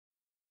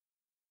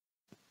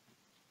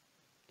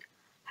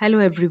Hello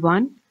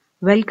everyone,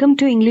 welcome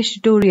to English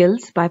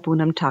Tutorials by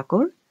Poonam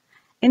Thakur.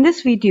 In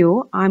this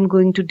video, I'm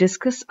going to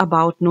discuss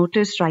about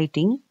notice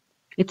writing,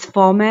 its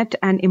format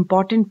and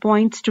important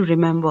points to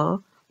remember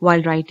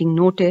while writing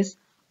notice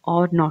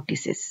or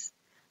notices.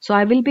 So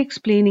I will be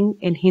explaining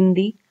in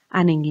Hindi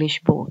and English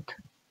both.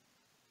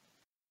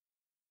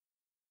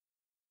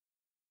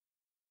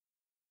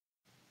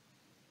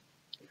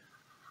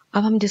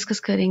 अब हम discuss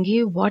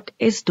करेंगे what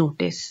is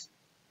notice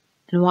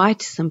and why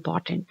it is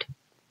important.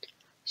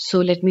 So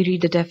let me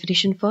read the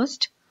definition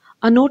first.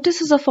 A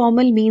notice is a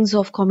formal means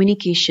of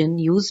communication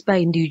used by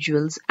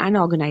individuals and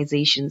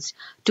organizations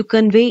to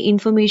convey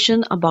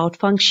information about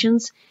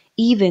functions,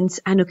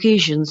 events, and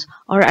occasions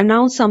or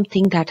announce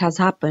something that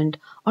has happened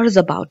or is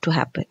about to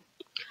happen.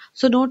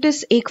 So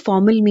notice एक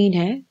formal mean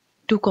है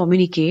to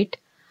communicate,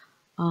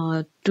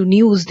 to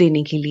news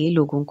देने के लिए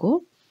लोगों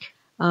को.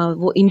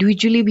 वो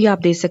individually भी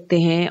आप दे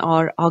सकते हैं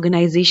और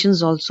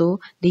organizations also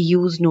they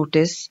use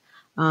notice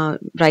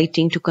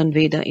writing to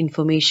convey the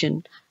information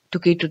to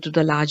cater to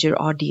the larger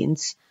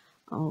audience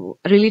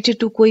related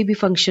to कोई भी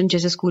function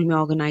जैसे स्कूल में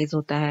organize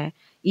होता है,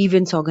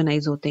 events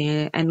organize होते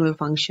हैं, annual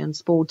function,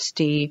 sports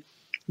day,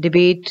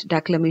 debate,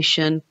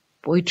 declamation,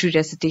 poetry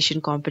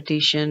recitation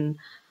competition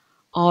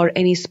or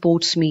any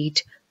sports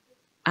meet.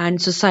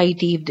 And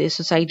society, if the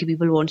society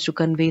people wants to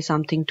convey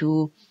something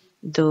to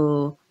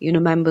the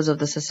members of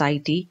the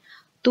society,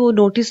 तो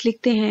notice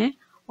लिखते हैं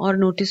और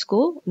notice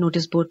को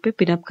notice board पे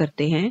pin up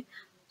करते हैं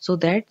so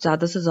that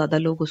ज्यादा से ज्यादा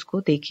लोग उसको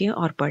देखें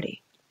और पढ़ें.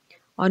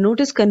 और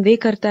नोटिस कन्वे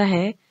करता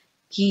है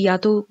कि या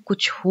तो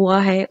कुछ हुआ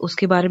है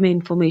उसके बारे में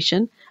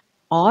इंफॉर्मेशन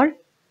और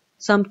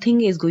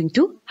something is going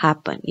to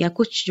happen या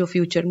कुछ जो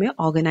फ्यूचर में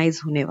ऑर्गेनाइज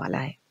होने वाला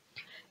है.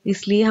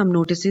 इसलिए हम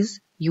नोटिस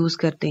यूज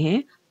करते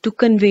हैं to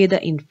convey the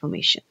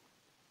information.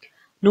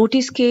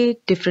 Notice के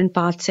डिफरेंट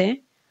पार्ट्स हैं.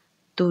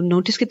 तो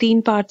नोटिस के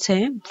 3 पार्ट्स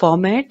हैं: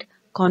 format,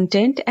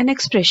 content and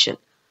expression.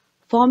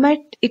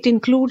 Format it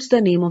includes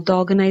the name of the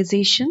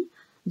organisation,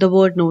 the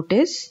word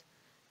notice,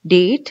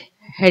 date,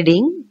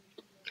 heading,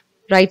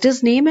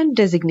 writers name and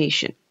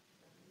designation.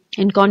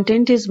 And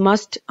content is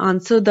must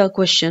answer the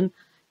question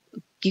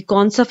कि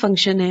कौन सा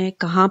function है,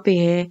 कहाँ पे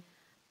है,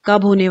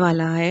 कब होने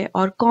वाला है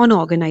और कौन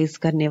ऑर्गेनाइज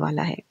करने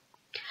वाला है.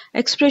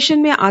 एक्सप्रेशन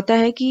में आता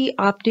है कि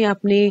आपने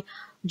अपने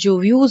जो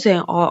व्यूज हैं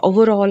और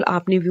ओवरऑल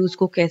आपने व्यूज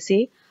को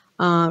कैसे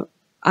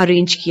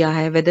अरेंज किया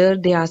है, whether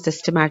they are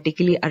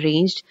systematically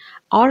arranged,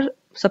 और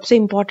सबसे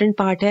इंपॉर्टेंट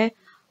पार्ट है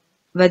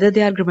whether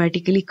they are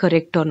grammatically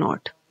correct और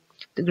नॉट.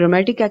 तो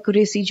ग्रामेटिक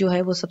एक्यूरेसी जो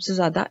है वो सबसे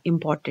ज्यादा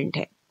इंपॉर्टेंट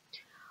है.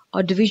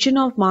 और डिवीजन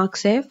ऑफ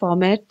मार्क्स है: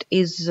 format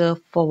is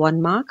for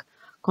 1 mark,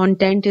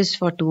 content is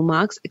for 2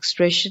 marks,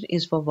 expression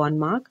is for 1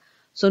 mark.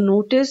 So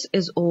notice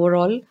is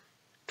overall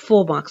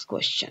 4 marks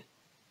question.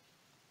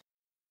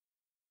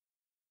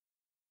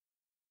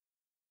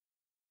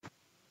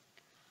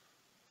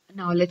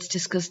 Now let's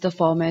discuss the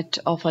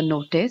format of a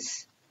notice.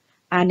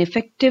 An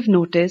effective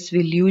notice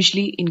will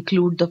usually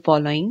include the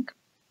following.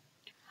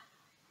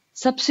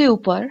 सबसे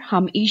ऊपर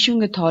हम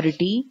issuing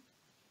authority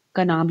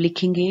का नाम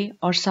लिखेंगे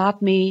और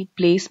साथ में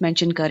place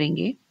mention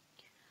करेंगे.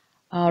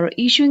 और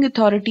issuing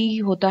authority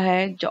होता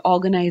है जो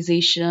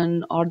organization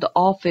or the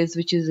office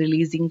which is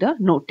releasing the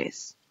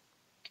notice.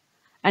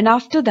 And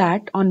after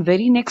that, on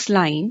very next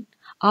line,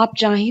 आप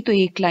चाहें तो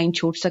एक लाइन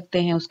छोड़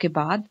सकते हैं उसके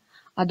बाद.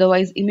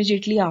 Otherwise,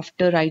 immediately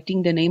after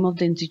writing the name of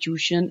the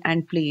institution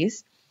and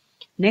place,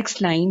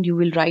 next line you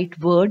will write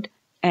word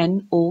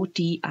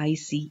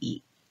NOTICE.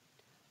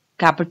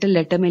 Capital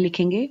letter में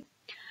लिखेंगे.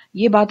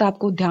 ये बात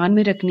आपको ध्यान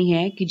में रखनी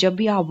है कि जब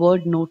भी आप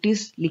वर्ड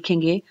नोटिस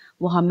लिखेंगे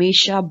वो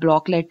हमेशा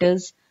ब्लॉक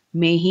लेटर्स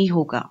में ही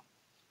होगा.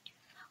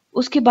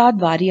 उसके बाद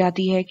बारी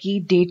आती है कि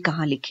डेट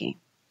कहाँ लिखें.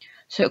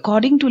 So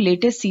according to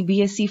latest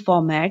CBSE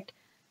format,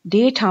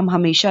 date हम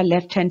हमेशा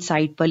लेफ्ट हैंड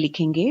साइड पर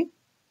लिखेंगे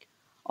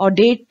और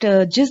डेट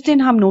जिस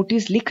दिन हम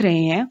नोटिस लिख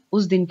रहे हैं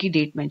उस दिन की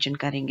डेट मेंशन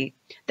करेंगे.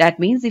 That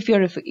means if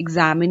your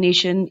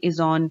examination is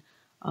on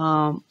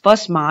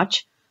 1st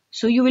March,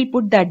 so you will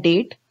put that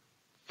date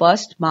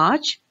 1st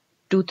March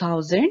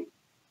 2000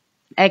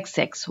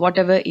 XX,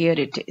 whatever year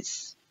it is.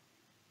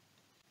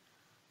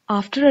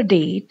 After a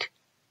date,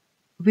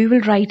 we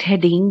will write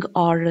heading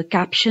or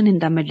caption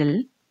in the middle.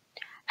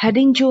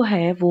 Heading जो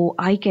है वो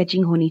eye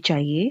catching होनी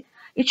चाहिए.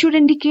 It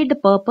should indicate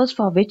the purpose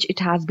for which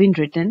it has been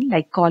written,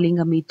 like calling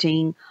a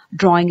meeting,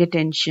 drawing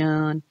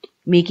attention,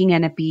 making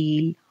an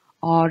appeal,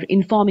 or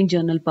informing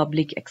general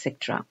public,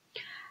 etc.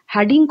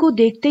 Heading को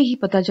देखते ही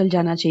पता चल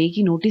जाना चाहिए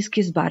कि नोटिस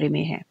किस बारे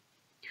में है,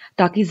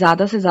 ताकि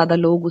ज्यादा से ज्यादा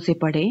लोग उसे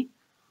पढ़ें.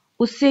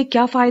 उससे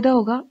क्या फायदा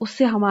होगा?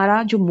 उससे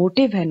हमारा जो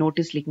मोटिव है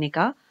नोटिस लिखने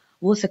का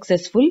वो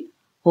सक्सेसफुल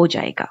हो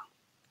जाएगा.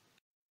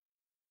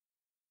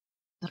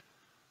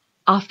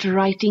 After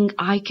writing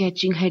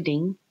eye-catching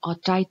heading or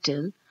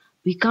title,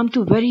 we come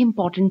to very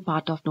important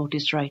part of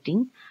notice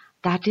writing,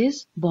 that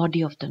is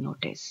body of the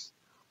notice.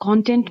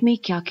 Content में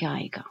क्या क्या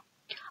आएगा?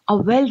 A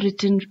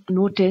well-written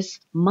notice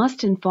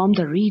must inform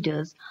the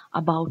readers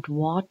about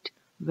what,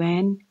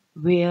 when,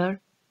 where,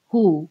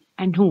 who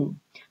and whom.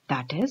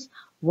 That is,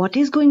 what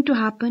is going to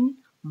happen,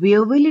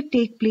 where will it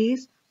take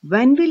place,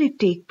 when will it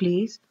take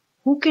place,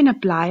 who can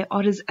apply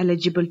or is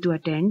eligible to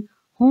attend,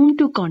 whom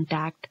to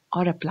contact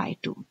or apply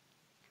to.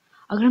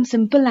 अगर हम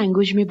simple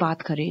language में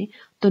बात करें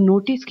तो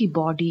notice की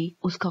body,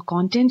 उसका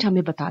content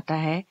हमें बताता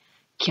है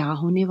क्या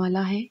होने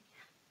वाला है,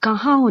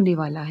 कहाँ होने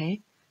वाला है,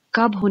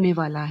 कब होने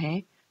वाला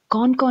है,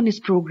 कौन कौन इस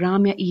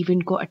प्रोग्राम या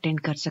इवेंट को अटेंड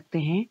कर सकते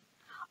हैं.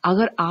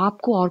 अगर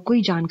आपको और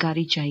कोई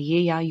जानकारी चाहिए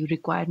या यू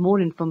रिक्वायर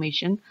मोर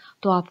इन्फॉर्मेशन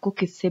तो आपको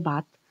किससे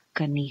बात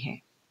करनी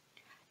है.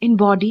 In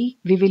body,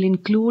 we will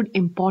include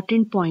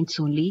important points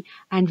only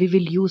and we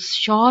will use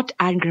short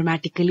and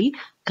grammatically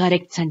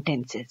correct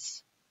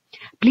sentences.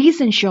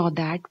 Please ensure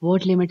that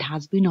word limit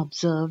has been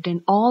observed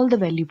and all the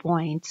value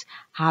points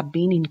have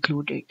been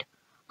included.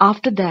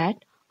 After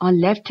that,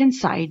 on left hand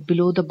side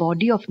below the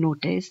body of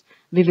notice,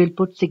 we will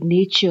put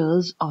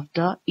signatures of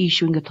the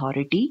issuing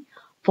authority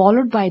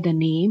followed by the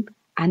name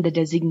and the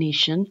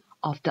designation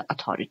of the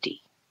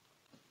authority.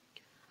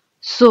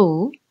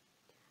 So,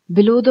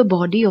 below the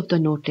body of the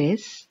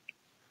notice,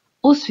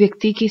 उस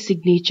व्यक्ति के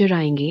signature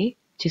आएंगे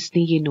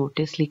जिसने ये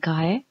notice लिखा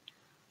है,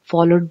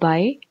 followed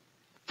by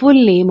full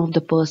name of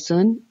the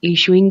person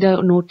issuing the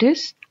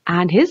notice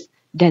and his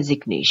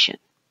designation.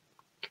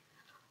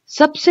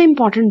 सबसे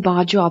important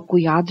बात जो आपको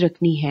याद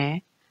रखनी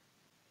है,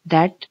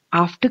 that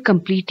after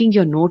completing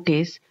your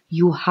notice,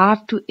 you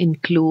have to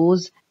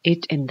enclose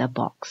it in the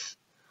box.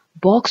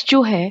 Box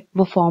जो है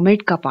वो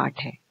format का part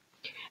है.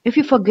 If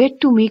you forget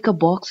to make a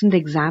box in the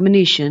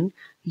examination,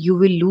 you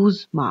will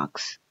lose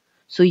marks.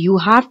 So you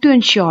have to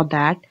ensure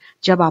that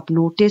जब आप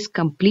notice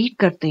complete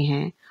करते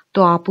हैं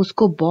तो आप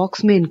उसको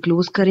box में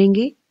enclose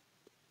करेंगे.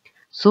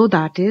 So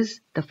that is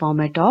the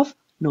format of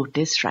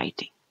notice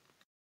writing.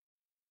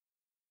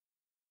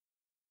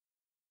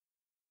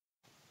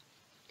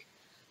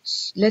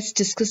 Let's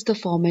discuss the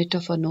format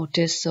of a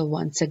notice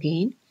once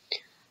again.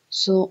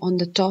 So on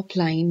the top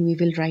line, we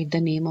will write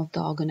the name of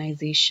the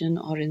organization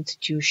or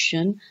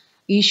institution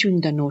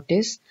issuing the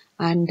notice,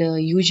 and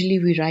usually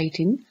we write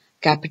in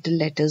capital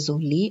letters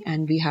only,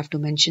 and we have to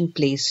mention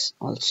place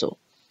also.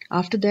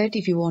 After that,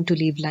 if you want to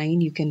leave line,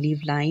 you can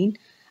leave line,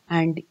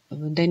 and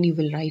then you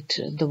will write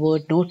the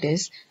word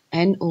notice,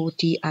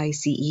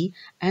 Notice,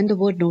 and the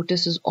word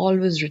notice is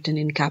always written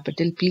in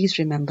capital. Please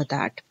remember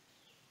that.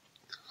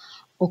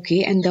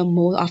 Okay, and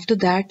after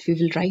that we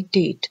will write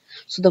date.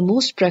 So the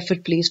most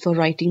preferred place for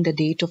writing the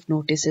date of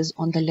notice is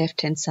on the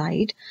left hand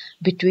side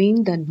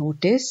between the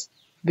notice,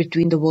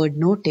 between the word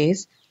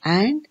notice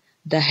and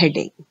the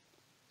heading.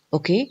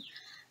 Okay,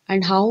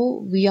 and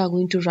how we are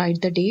going to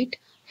write the date?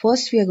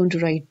 First we are going to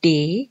write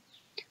day,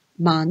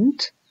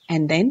 month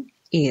and then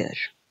year.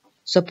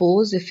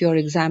 Suppose if your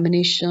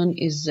examination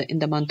is in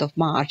the month of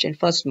March and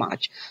 1st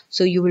March,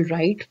 so you will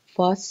write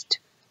 1st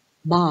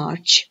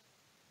March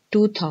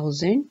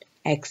 2000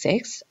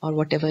 XX or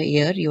whatever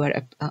year you are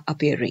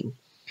appearing.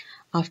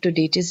 After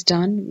date is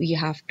done, we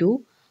have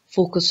to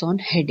focus on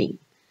heading.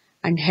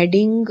 And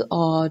heading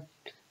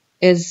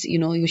is,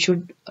 you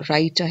should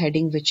write a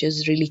heading which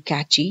is really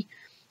catchy.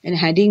 And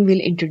heading will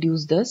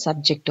introduce the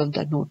subject of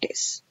the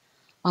notice.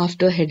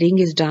 After heading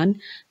is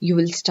done, you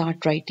will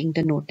start writing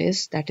the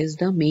notice. That is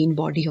the main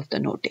body of the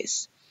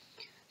notice.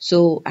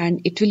 So,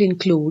 and it will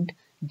include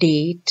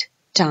date,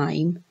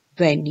 time,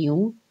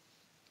 venue,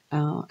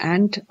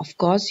 and of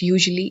course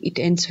usually it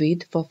ends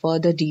with, for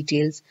further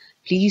details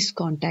please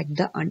contact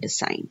the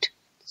undersigned.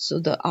 So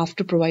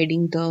after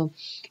providing the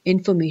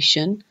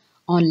information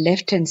on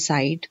left hand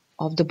side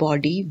of the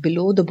body,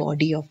 below the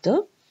body of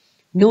the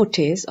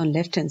notice on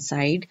left hand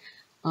side,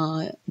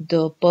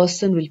 the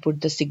person will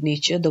put the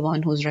signature, the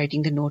one who's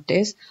writing the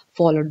notice,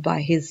 followed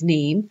by his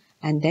name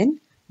and then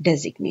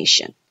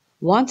designation.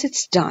 Once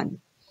it's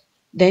done,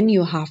 then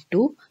you have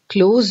to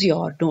close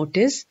your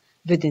notice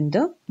within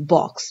the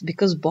box,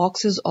 because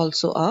box is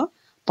also a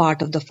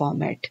part of the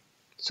format.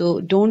 So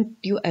don't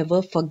you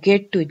ever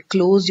forget to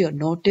close your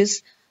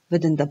notice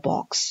within the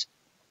box,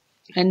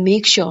 and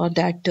make sure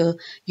that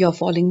you're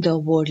following the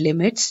word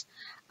limits.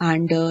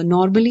 And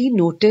normally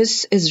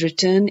notice is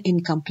written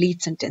in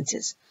complete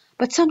sentences,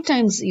 but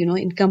sometimes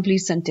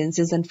incomplete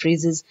sentences and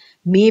phrases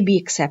may be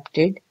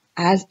accepted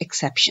as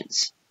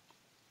exceptions.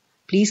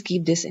 Please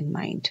keep this in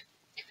mind.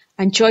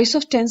 And choice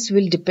of tense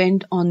will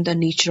depend on the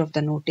nature of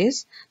the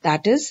notice.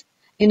 That is,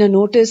 in a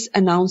notice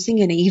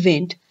announcing an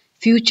event,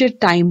 future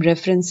time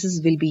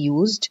references will be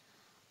used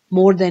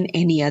more than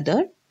any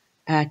other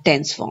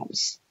tense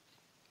forms.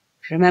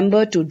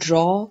 Remember to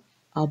draw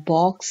a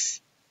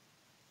box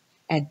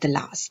at the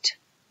last.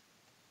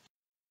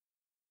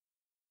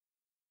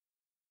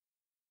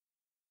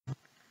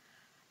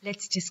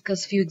 Let's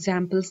discuss few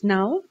examples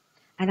now,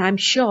 and I'm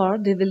sure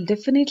they will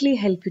definitely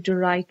help you to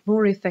write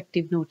more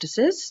effective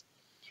notices.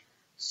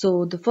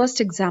 So the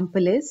first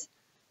example is,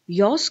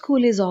 your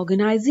school is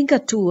organizing a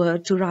tour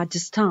to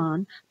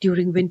Rajasthan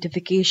during winter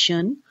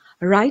vacation.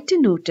 Write a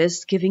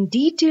notice giving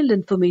detailed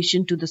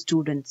information to the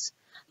students.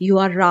 You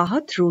are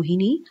Rahat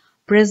Rohini,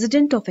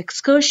 President of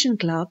Excursion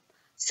Club,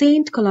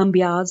 St.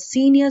 Columbia's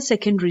Senior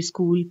Secondary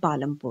School,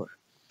 Palampur.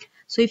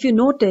 So if you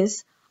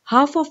notice,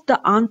 half of the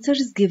answer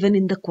is given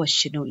in the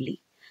question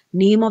only.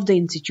 Name of the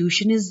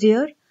institution is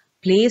there,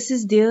 place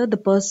is there, the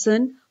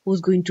person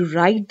who's going to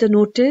write the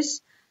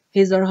notice,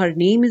 his or her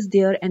name is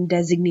there, and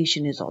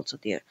designation is also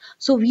there.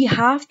 So we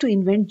have to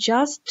invent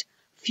just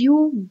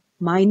few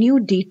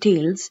minute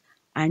details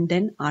and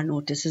then our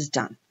notice is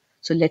done.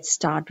 So let's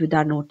start with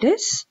our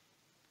notice.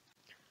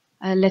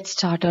 Let's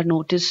start our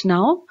notice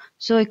now.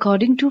 So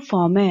according to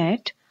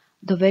format,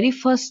 the very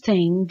first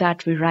thing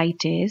that we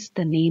write is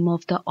the name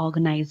of the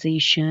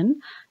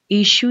organization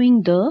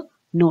issuing the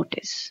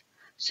notice.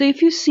 So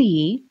if you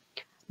see,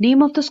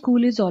 name of the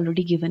school is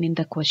already given in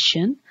the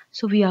question.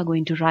 So we are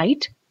going to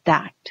write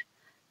that.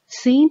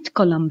 St.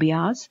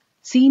 Columbia's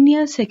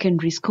Senior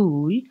Secondary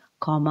School,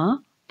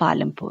 comma,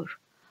 Palampur.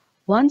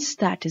 Once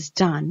that is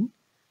done,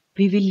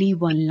 we will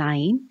leave one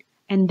line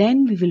and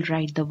then we will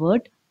write the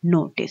word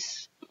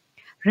notice.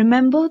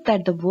 Remember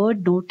that the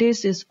word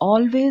notice is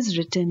always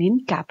written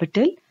in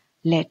capital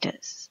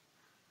letters.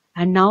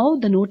 And now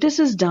the notice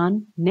is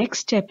done. Next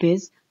step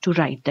is to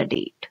write the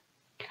date.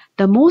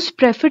 The most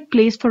preferred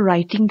place for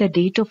writing the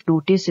date of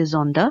notice is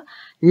on the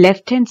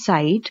left hand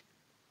side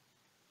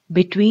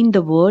between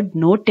the word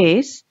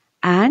notice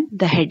and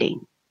the heading.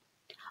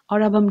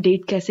 और अब हम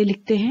date कैसे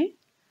लिखते हैं?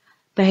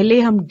 पहले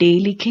हम day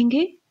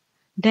लिखेंगे,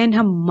 then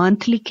हम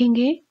मंथ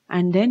लिखेंगे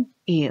एंड देन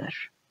ईयर.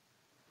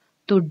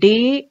 तो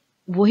डे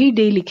वही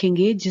डे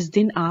लिखेंगे जिस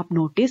दिन आप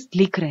नोटिस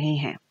लिख रहे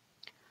हैं.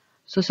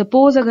 सो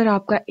सपोज अगर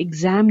आपका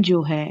एग्जाम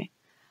जो है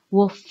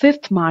वो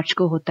 5 मार्च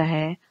को होता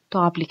है तो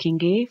आप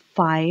लिखेंगे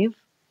 5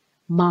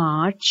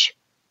 मार्च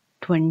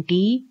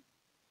 20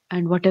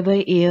 and whatever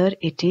year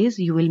it is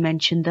you will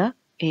mention the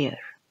year.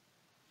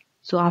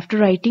 So after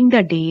writing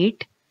the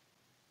date,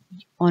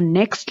 on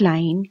next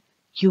line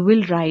you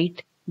will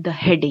write the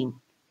heading.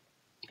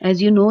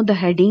 As you know, the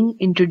heading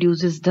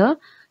introduces the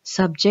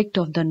subject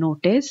of the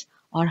notice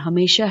और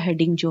हमेशा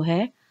heading जो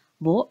है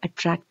वो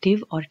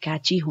attractive और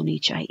catchy होनी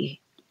चाहिए.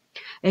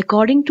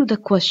 According to the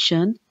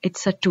question,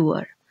 it's a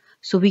tour.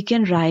 So we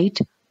can write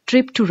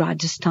trip to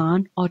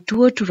Rajasthan or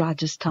tour to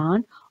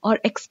Rajasthan or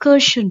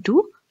excursion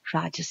to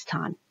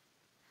Rajasthan.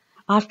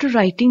 After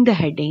writing the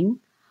heading,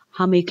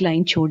 हम एक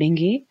लाइन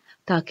छोड़ेंगे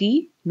ताकि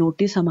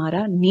नोटिस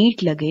हमारा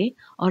नीट लगे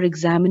और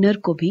एग्जामिनर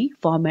को भी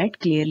फॉर्मेट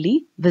क्लियरली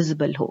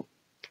विजिबल हो.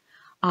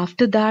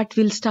 After that,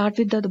 we'll start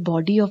with the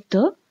body of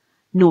the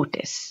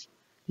notice.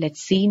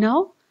 Let's see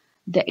now.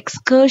 The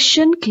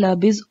excursion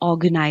club is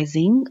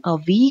organizing a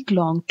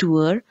week-long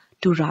tour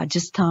to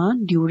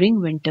Rajasthan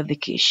during winter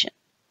vacation.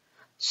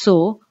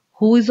 So,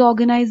 who is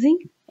organizing?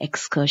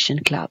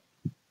 Excursion club.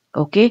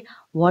 Okay,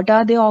 what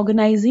are they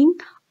organizing?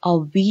 A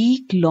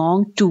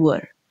week-long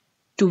tour.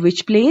 To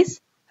which place?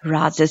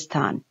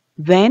 Rajasthan.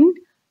 When?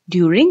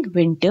 During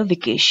winter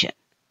vacation.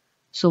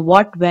 So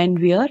what,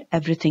 when, where?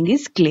 Everything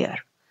is clear.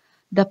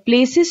 The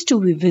places to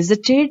be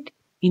visited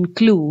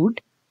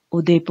include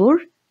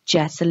Udaipur,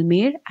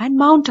 Jaisalmer and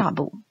Mount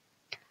Abu.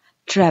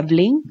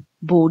 Travelling,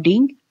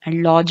 boarding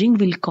and lodging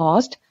will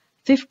cost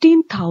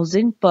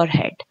 15,000 per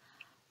head.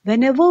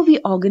 Whenever we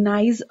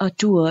organize a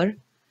tour,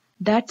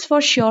 that's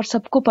for sure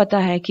सबको पता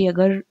है कि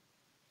अगर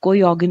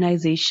कोई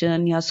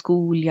organisation या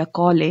school या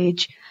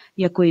college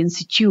या कोई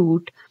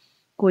इंस्टीट्यूट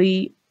कोई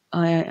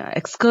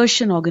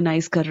एक्सकर्शन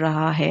ऑर्गेनाइज कर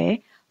रहा है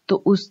तो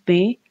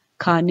उसमें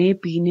खाने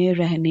पीने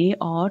रहने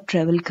और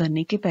ट्रेवल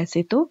करने के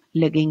पैसे तो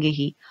लगेंगे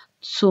ही.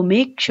 सो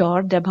मेक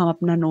श्योर जब हम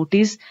अपना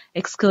नोटिस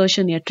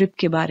एक्सकर्शन या ट्रिप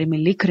के बारे में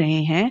लिख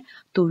रहे हैं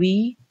तो we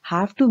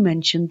have to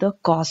mention the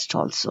cost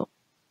also.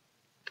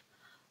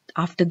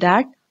 After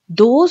that,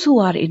 those who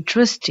are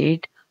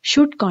interested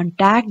should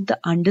contact the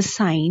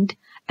undersigned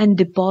and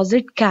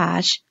deposit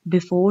cash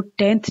before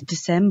 10th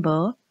December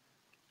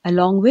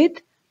along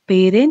with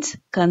parents'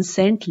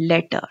 consent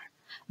letter.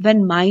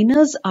 When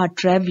minors are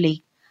traveling,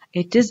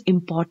 it is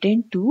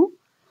important to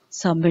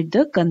submit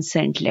the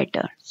consent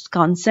letter.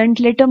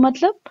 Consent letter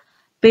मतलब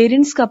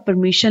parents का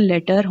permission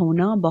letter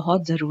होना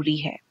बहुत जरूरी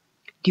है.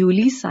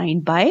 Duly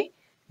signed by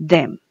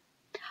them.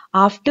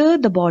 After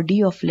the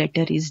body of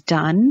letter is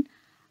done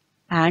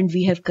and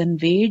we have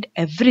conveyed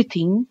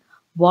everything,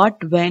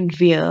 what, when,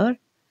 where,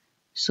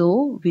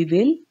 so we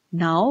will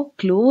now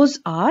close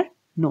our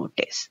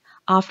notice.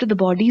 After the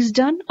body is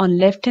done, on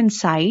left hand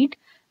side,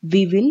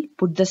 we will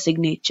put the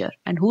signature.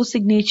 And whose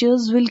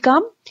signatures will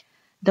come?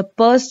 The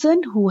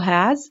person who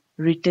has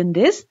written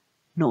this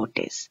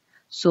notice.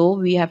 So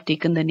we have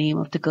taken the name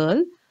of the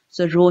girl.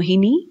 So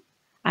Rohini,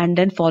 and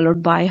then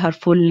followed by her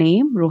full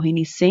name,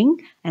 Rohini Singh,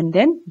 and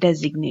then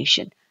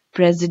designation,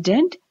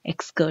 President,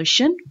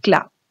 Excursion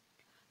Club.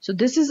 So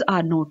this is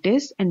our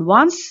notice, and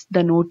once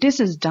the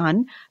notice is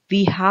done,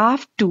 we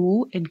have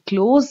to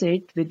enclose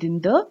it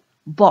within the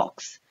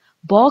box.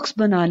 Box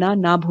बनाना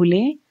ना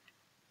भूलें.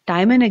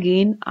 Time and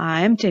again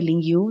I am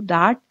telling you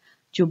that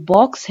जो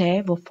box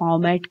है वो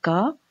format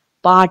का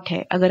part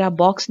है. अगर आप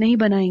box नहीं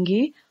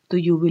बनाएंगे तो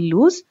you will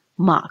lose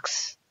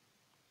marks.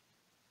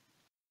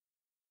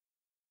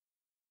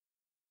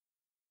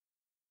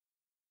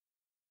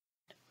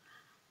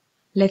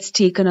 Let's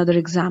take another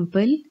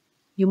example.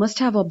 You must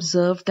have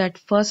observed that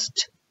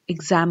first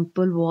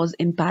example was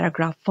in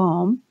paragraph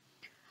form.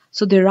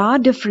 So there are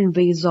different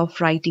ways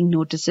of writing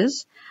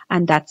notices,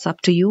 and that's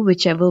up to you.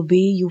 Whichever way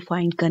you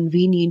find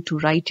convenient to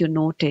write your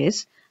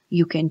notice,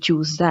 you can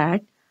choose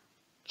that.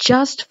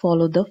 Just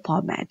follow the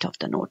format of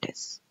the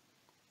notice.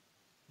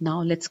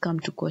 Now let's come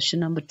to question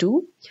number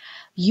 2.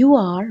 You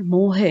are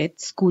Mohit,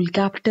 school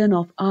captain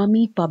of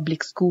Army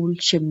Public School,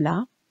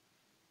 Shimla.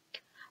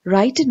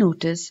 Write a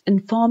notice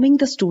informing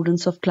the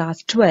students of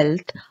class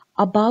 12th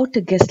about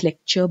a guest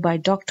lecture by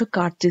Dr.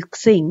 Kartik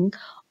Singh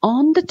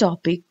on the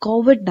topic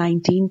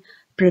COVID-19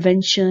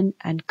 prevention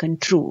and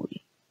control.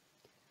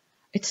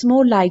 It's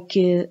more like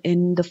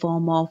in the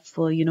form of,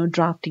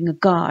 drafting a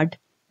card,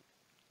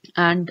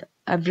 and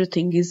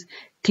everything is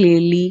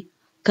clearly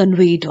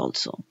conveyed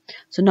also.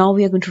 So now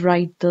we are going to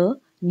write the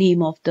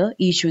name of the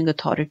issuing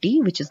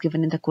authority, which is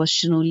given in the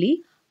question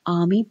only,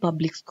 Army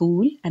Public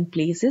School, and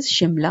place is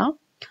Shimla,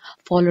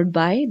 followed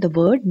by the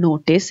word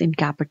notice in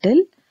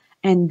capital,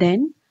 and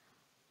then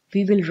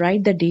we will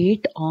write the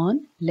date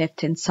on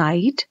left hand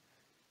side,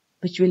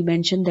 which will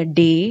mention the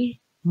day,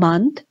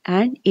 month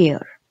and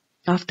year.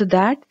 After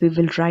that, we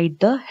will write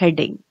the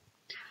heading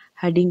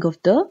of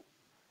the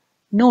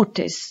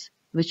notice,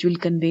 which will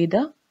convey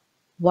the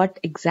what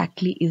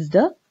exactly is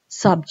the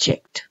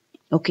subject.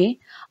 Okay.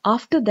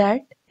 After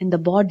that, in the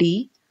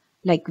body,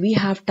 like we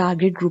have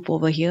target group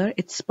over here,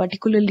 it's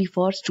particularly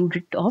for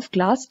student of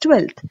class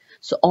 12th.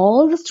 So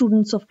all the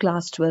students of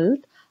class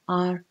 12th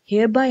are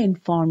hereby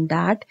informed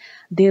that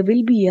there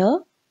will be a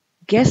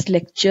guest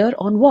lecture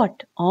on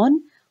what?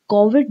 On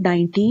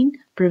COVID-19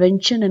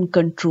 prevention and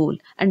control.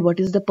 And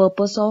what is the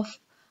purpose of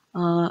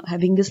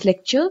having this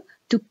lecture?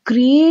 To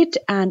create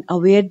an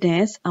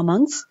awareness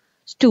amongst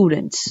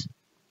students.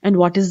 And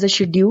what is the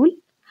schedule?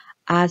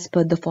 As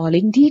per the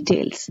following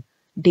details.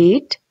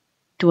 Date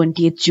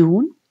 20th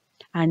June,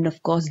 and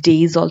of course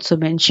day is also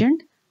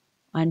mentioned,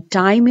 and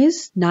time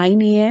is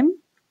 9 a.m.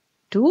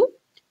 to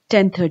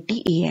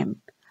 10:30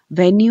 a.m.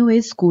 Venue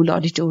is school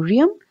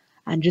auditorium,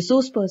 and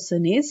resource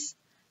person is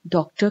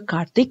Dr.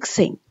 Kartik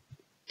Singh.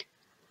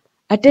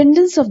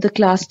 Attendance of the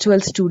class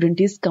 12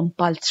 student is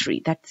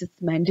compulsory. That's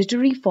it's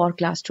mandatory for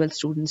class 12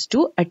 students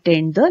to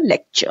attend the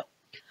lecture.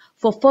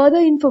 For further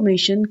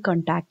information,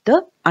 contact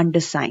the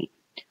undersigned.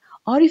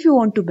 Or if you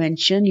want to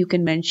mention, you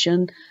can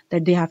mention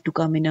that they have to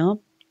come in a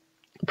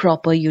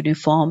proper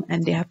uniform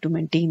and they have to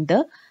maintain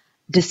the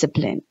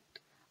discipline,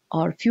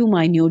 or few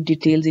minute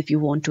details if you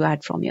want to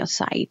add from your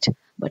side.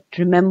 But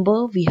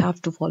remember, we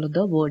have to follow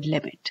the word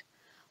limit.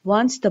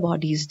 Once the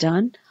body is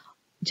done,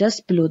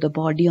 just below the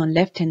body on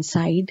left hand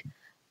side,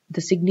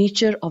 the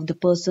signature of the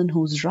person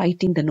who's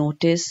writing the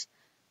notice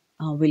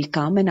will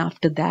come, and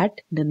after that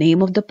the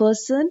name of the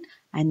person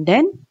and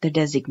then the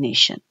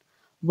designation.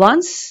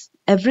 Once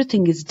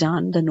everything is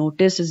done, the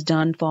notice is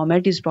done,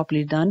 format is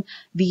properly done,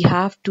 we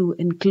have to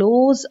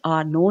enclose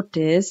our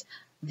notice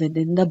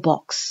within the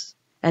box.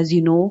 As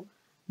you know,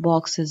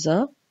 box is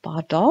a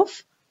part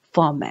of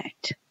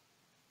format.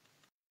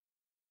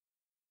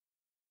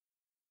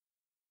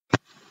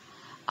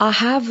 I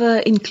have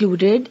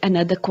included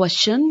another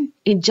question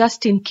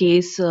just in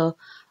case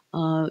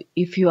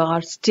if you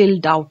are still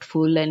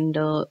doubtful and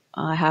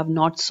I have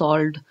not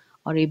solved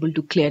or able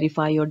to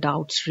clarify your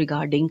doubts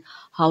regarding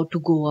how to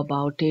go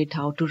about it,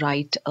 how to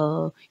write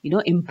a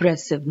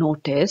impressive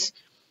notice.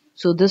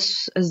 So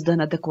this is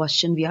another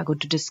question we are going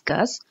to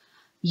discuss.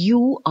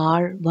 You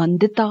are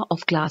Vandita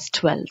of class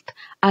 12th.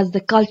 As the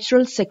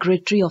cultural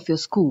secretary of your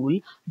school,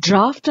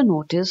 draft a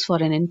notice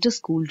for an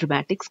inter-school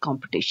dramatics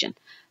competition.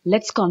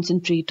 Let's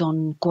concentrate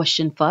on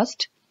question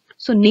first.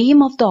 So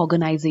name of the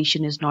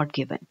organization is not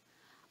given,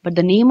 but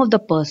the name of the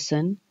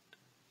person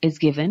is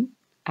given,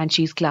 and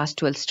she is class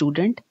 12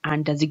 student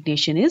and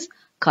designation is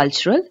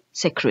cultural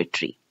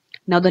secretary.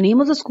 Now the name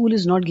of the school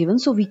is not given,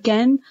 so we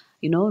can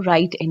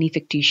write any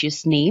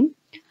fictitious name,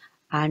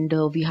 and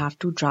we have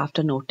to draft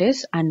a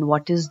notice. And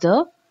what is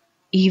the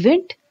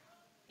event?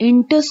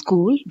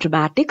 Inter-school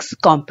dramatics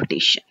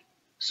competition.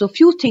 So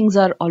few things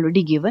are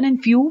already given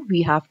and few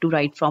we have to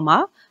write from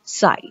our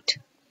side.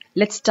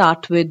 Let's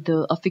start with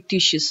a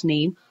fictitious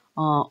name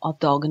of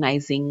the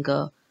organizing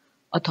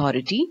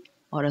authority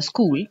or a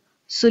school.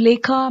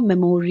 Sulekha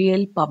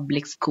Memorial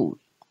Public School,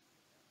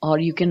 or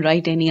you can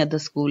write any other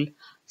school.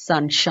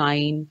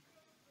 Sunshine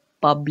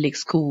Public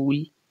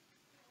School,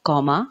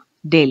 comma,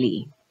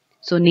 Delhi.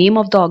 So name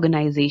of the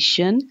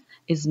organization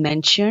is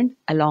mentioned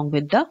along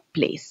with the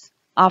place.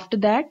 After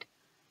that,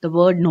 the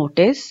word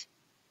notice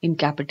in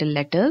capital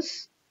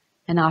letters,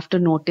 and after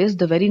notice,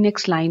 the very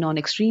next line on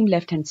extreme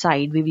left hand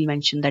side, we will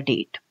mention the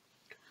date.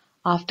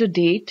 After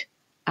date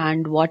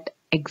and what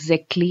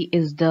exactly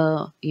is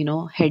the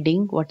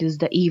heading, what is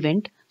the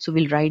event, so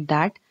we'll write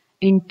that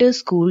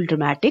inter-school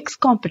dramatics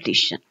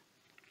competition.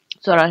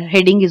 So our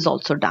heading is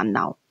also done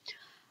now.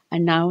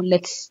 And now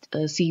let's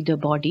see the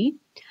body.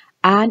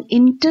 An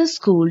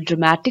inter-school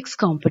dramatics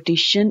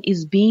competition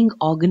is being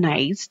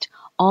organized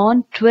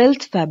on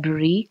 12th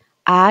February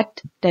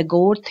at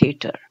Tagore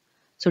Theatre.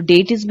 So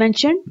date is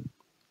mentioned,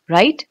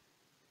 right?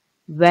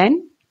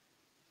 When?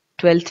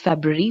 12th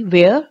February,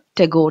 where?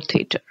 Tagore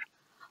Theatre.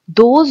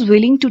 Those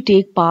willing to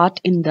take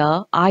part in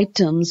the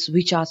items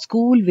which our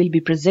school will be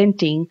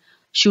presenting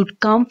should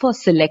come for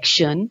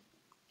selection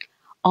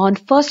on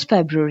 1st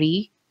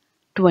February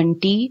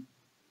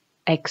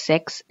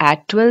 20XX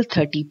at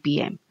 12:30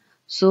 p.m.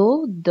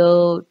 So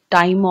the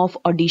time of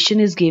audition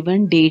is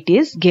given, date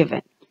is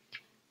given,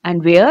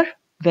 and where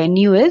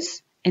venue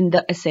is in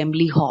the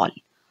assembly hall.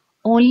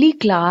 Only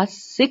class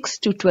 6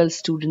 to 12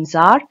 students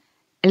are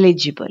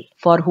eligible.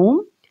 For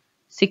whom?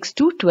 6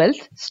 to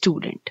 12th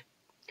student.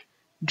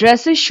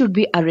 Dresses should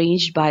be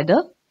arranged by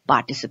the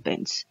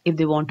participants. If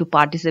they want to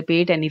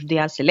participate and if they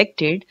are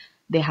selected,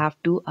 they have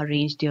to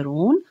arrange their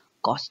own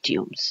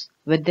costumes.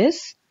 With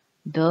this,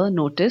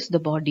 the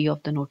body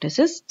of the notice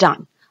is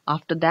done.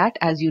 After that,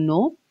 as you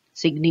know,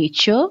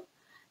 signature,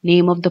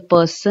 name of the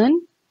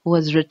person who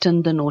has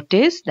written the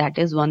notice, that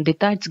is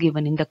Vandita, it's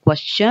given in the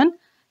question,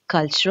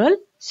 cultural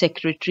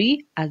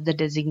secretary as the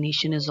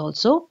designation is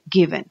also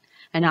given.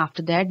 And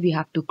after that, we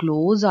have to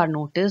close our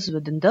notice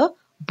within the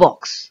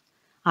box.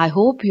 I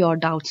hope your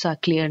doubts are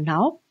clear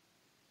now.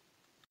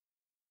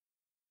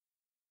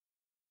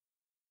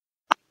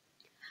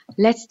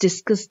 Let's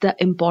discuss the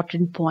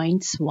important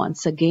points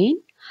once again.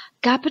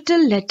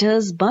 Capital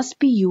letters must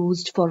be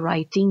used for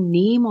writing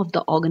name of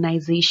the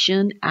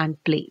organization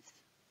and place.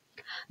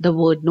 The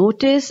word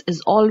notice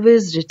is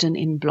always written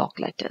in block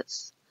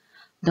letters.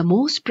 The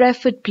most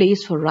preferred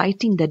place for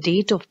writing the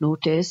date of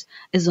notice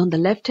is on the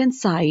left-hand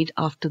side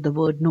after the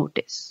word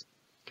notice.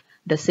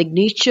 The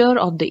signature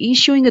of the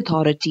issuing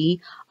authority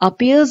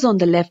appears on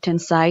the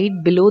left-hand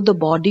side below the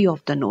body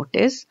of the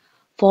notice,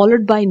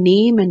 followed by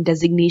name and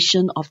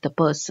designation of the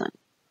person.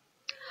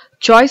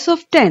 Choice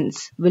of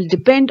tense will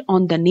depend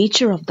on the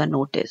nature of the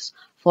notice.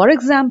 For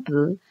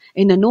example,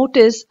 in a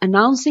notice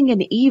announcing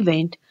an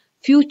event,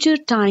 future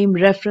time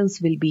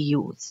reference will be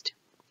used.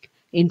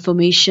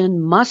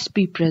 Information must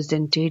be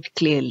presented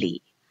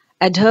clearly.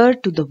 Adhere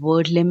to the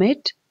word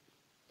limit,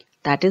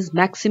 that is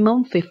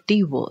maximum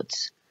 50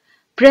 words.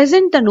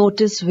 Present the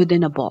notice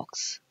within a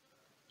box.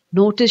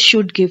 Notice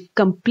should give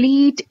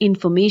complete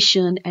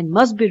information and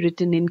must be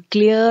written in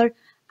clear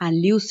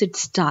and lucid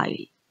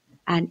style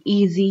and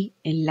easy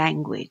in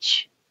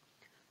language.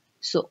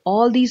 So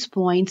all these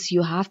points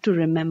you have to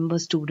remember,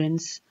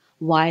 students,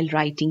 while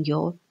writing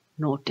your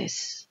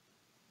notice.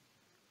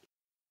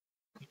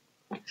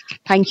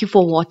 Thank you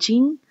for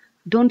watching.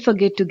 Don't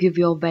forget to give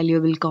your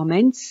valuable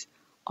comments,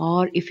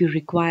 or if you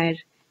require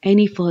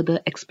any further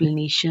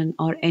explanation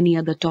or any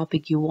other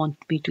topic you want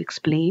me to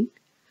explain,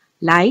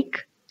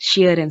 like,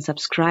 share and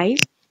subscribe.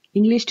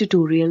 English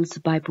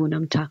Tutorials by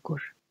Poonam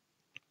Thakur.